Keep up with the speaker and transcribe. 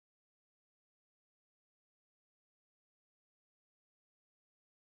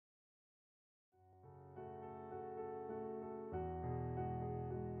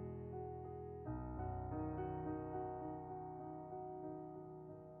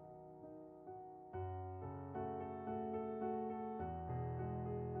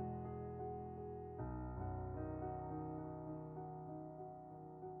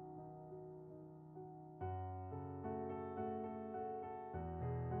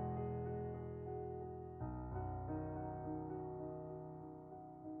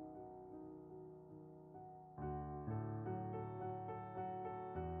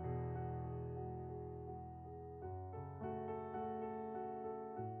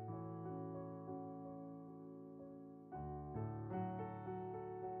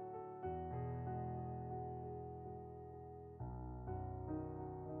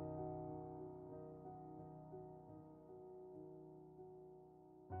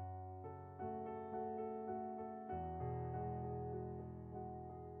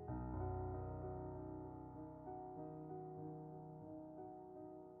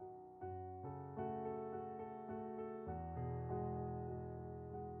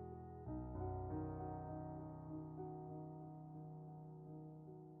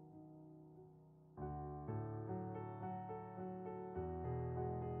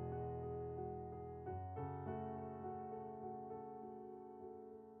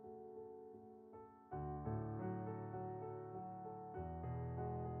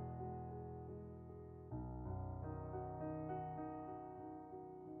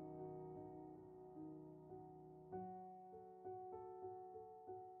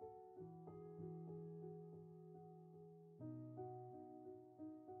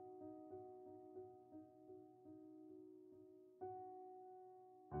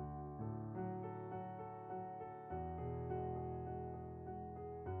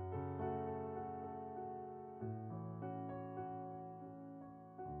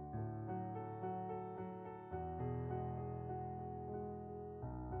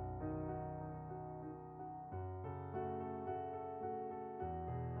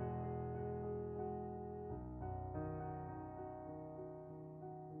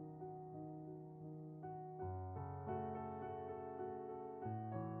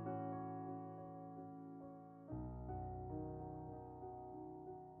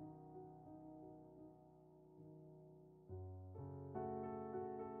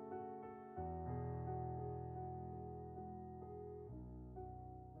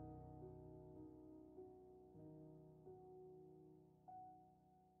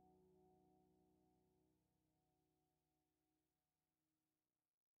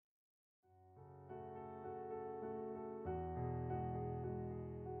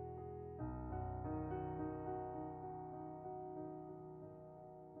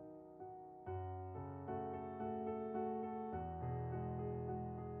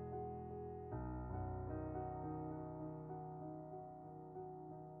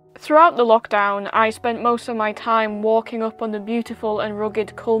Throughout the lockdown, I spent most of my time walking up on the beautiful and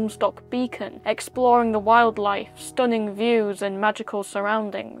rugged Culmstock Beacon, exploring the wildlife, stunning views and magical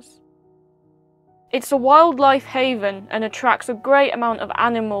surroundings. It's a wildlife haven and attracts a great amount of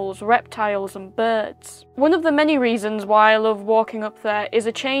animals, reptiles and birds. One of the many reasons why I love walking up there is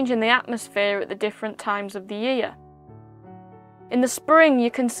a change in the atmosphere at the different times of the year. In the spring,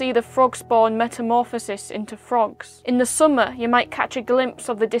 you can see the frog spawn metamorphosis into frogs. In the summer, you might catch a glimpse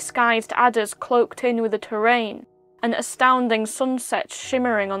of the disguised adders cloaked in with the terrain, and astounding sunsets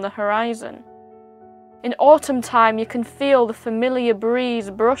shimmering on the horizon. In autumn time, you can feel the familiar breeze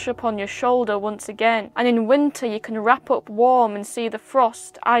brush upon your shoulder once again, and in winter you can wrap up warm and see the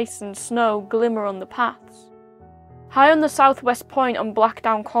frost, ice and snow glimmer on the paths. High on the southwest point on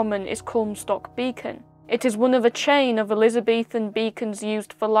Blackdown Common is Culmstock Beacon. It is one of a chain of Elizabethan beacons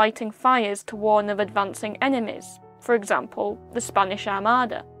used for lighting fires to warn of advancing enemies, for example, the Spanish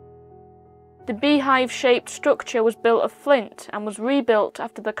Armada. The beehive-shaped structure was built of flint and was rebuilt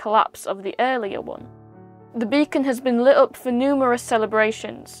after the collapse of the earlier one. The beacon has been lit up for numerous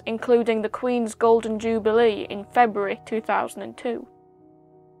celebrations, including the Queen's Golden Jubilee in February 2002.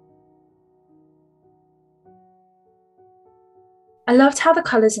 I loved how the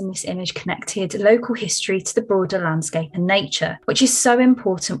colours in this image connected local history to the broader landscape and nature, which is so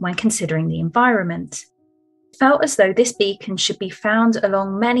important when considering the environment. It felt as though this beacon should be found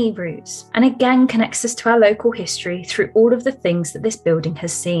along many routes, and again connects us to our local history through all of the things that this building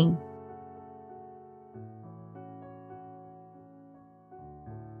has seen.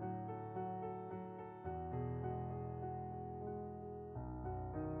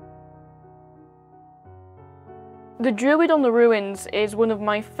 The Druid on the Ruins is one of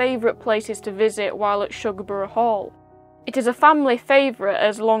my favourite places to visit while at Shugborough Hall. It is a family favourite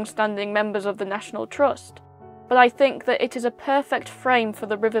as long-standing members of the National Trust, but I think that it is a perfect frame for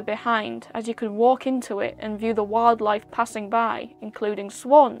the river behind, as you can walk into it and view the wildlife passing by, including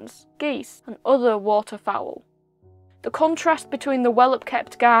swans, geese and other waterfowl. The contrast between the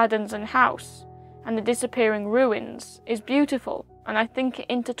well-upkept gardens and house and the disappearing ruins is beautiful, and I think it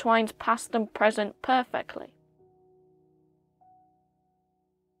intertwines past and present perfectly.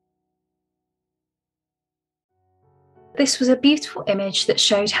 This was a beautiful image that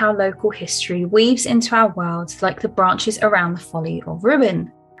showed how local history weaves into our world like the branches around the folly or ruin.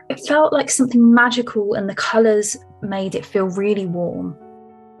 It felt like something magical and the colours made it feel really warm.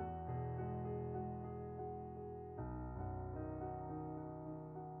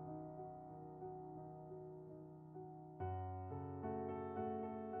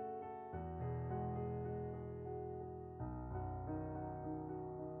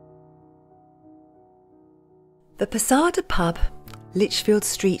 The Posada Pub, Lichfield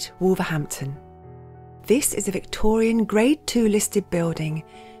Street, Wolverhampton. This is a Victorian Grade II listed building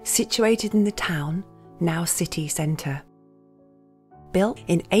situated in the town, now city centre. Built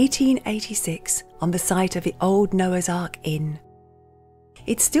in 1886 on the site of the old Noah's Ark Inn.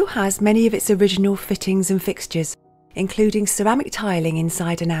 It still has many of its original fittings and fixtures, including ceramic tiling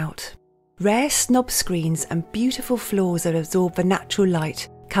inside and out, rare snob screens and beautiful floors that absorb the natural light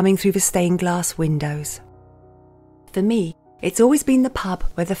coming through the stained glass windows. For me, it's always been the pub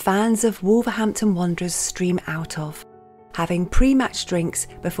where the fans of Wolverhampton Wanderers stream out of, having pre-match drinks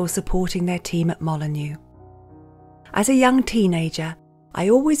before supporting their team at Molineux. As a young teenager, I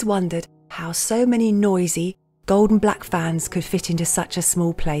always wondered how so many noisy, gold and black fans could fit into such a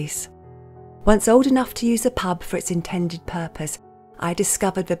small place. Once old enough to use the pub for its intended purpose, I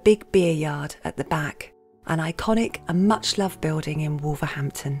discovered the big beer yard at the back, an iconic and much-loved building in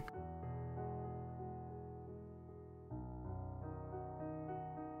Wolverhampton.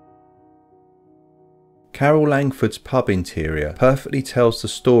 Carol Langford's pub interior perfectly tells the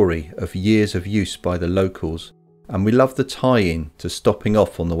story of years of use by the locals, and we love the tie-in to stopping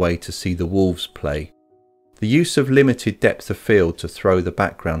off on the way to see the Wolves play. The use of limited depth of field to throw the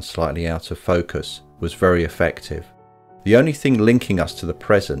background slightly out of focus was very effective. The only thing linking us to the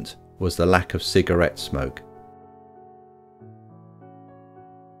present was the lack of cigarette smoke.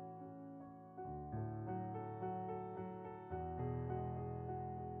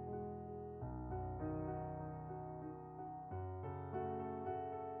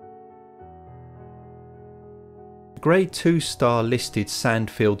 Grade 2 star listed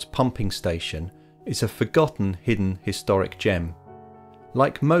Sandfields pumping station is a forgotten hidden historic gem.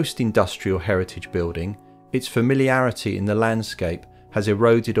 Like most industrial heritage building, its familiarity in the landscape has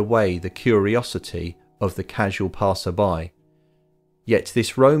eroded away the curiosity of the casual passerby. Yet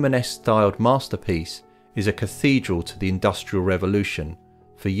this Romanesque styled masterpiece is a cathedral to the Industrial Revolution,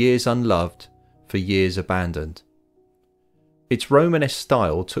 for years unloved, for years abandoned. Its Romanesque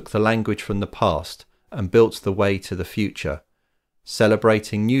style took the language from the past and built the way to the future.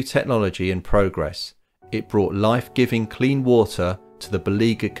 Celebrating new technology and progress, it brought life-giving clean water to the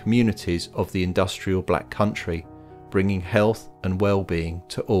beleaguered communities of the industrial Black Country, bringing health and well-being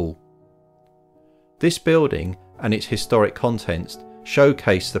to all. This building and its historic contents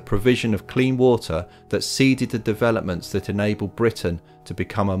showcase the provision of clean water that seeded the developments that enabled Britain to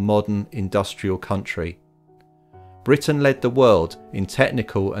become a modern industrial country. Britain led the world in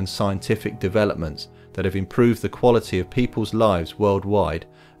technical and scientific developments that have improved the quality of people's lives worldwide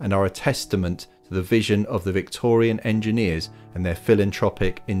and are a testament to the vision of the Victorian engineers and their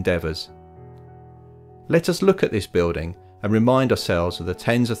philanthropic endeavours. Let us look at this building and remind ourselves of the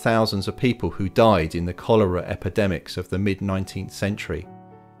tens of thousands of people who died in the cholera epidemics of the mid-19th century.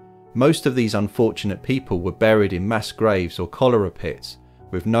 Most of these unfortunate people were buried in mass graves or cholera pits,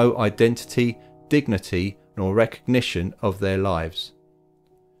 with no identity, dignity, nor recognition of their lives.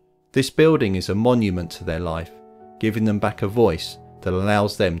 This building is a monument to their life, giving them back a voice that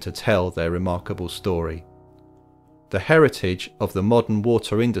allows them to tell their remarkable story. The heritage of the modern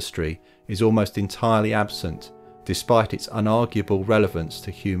water industry is almost entirely absent, despite its unarguable relevance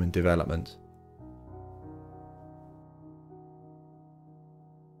to human development.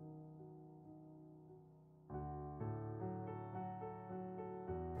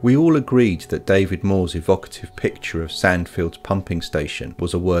 We all agreed that David Moore's evocative picture of Sandfield's pumping station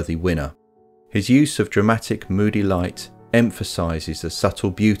was a worthy winner. His use of dramatic moody light emphasises the subtle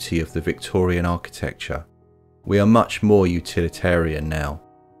beauty of the Victorian architecture. We are much more utilitarian now.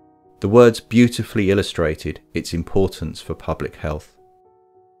 The words beautifully illustrated its importance for public health.